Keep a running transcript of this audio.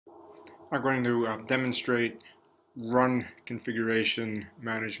I'm going to demonstrate run configuration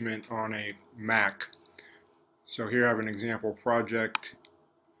management on a Mac. So here I have an example project.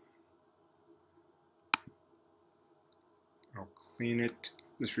 I'll clean it.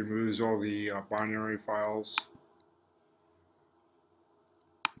 This removes all the binary files.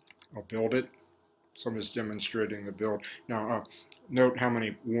 I'll build it. So I'm just demonstrating the build. Now note how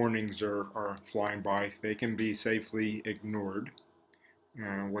many warnings are flying by. They can be safely ignored.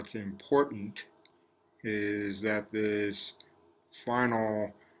 What's important is that this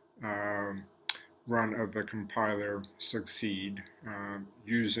final run of the compiler succeed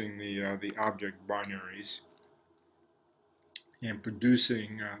using the object binaries and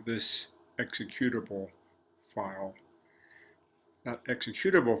producing this executable file. That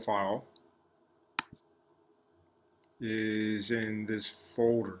executable file is in this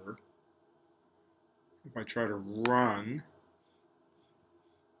folder. If I try to run,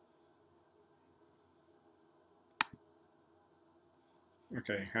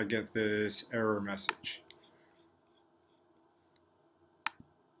 okay, I get this error message.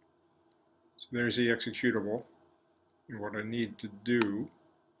 So there's the executable. And what I need to do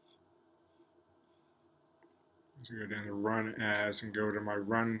is go down to Run As and go to my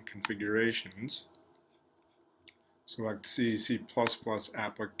Run Configurations. Select C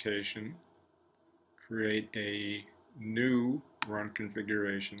application. Create a new run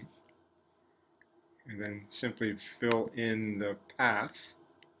configuration. And then simply fill in the path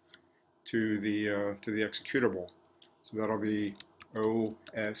to the executable. So that'll be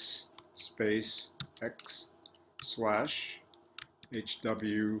OS space X slash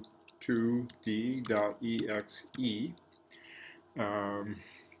hw2d.exe.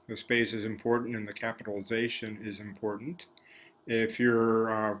 The space is important and the capitalization is important. If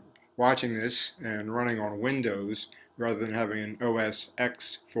you're watching this and running on Windows, rather than having an OS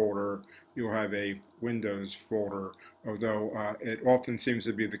X folder, you'll have a Windows folder, although it often seems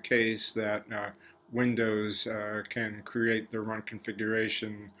to be the case that Windows can create the run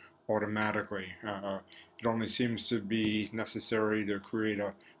configuration automatically. It only seems to be necessary to create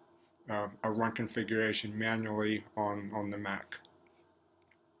a run configuration manually on the Mac.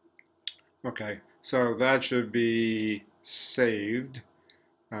 Okay, so that should be saved.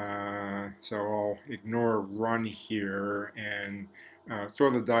 So I'll ignore run here and throw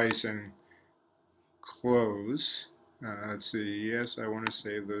the dice and close. Let's see, yes, I want to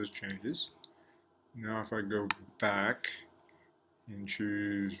save those changes. Now if I go back and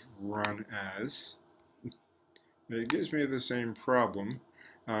choose run as, it gives me the same problem.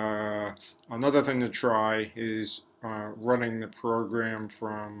 Another thing to try is running the program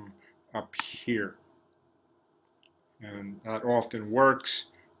from up here. And that often works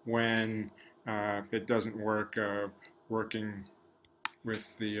when it doesn't work working with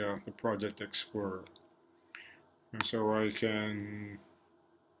the Project Explorer. And so I can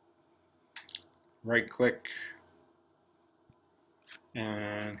right click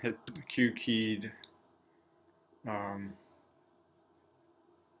and hit the Q keyed, and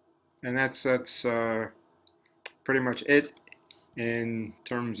that's pretty much it in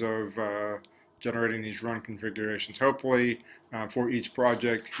terms of generating these run configurations. Hopefully for each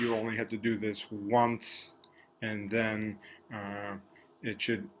project you only have to do this once, and then it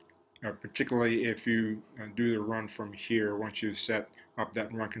should, particularly if you do the run from here, once you've set up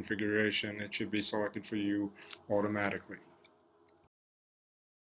that run configuration, it should be selected for you automatically.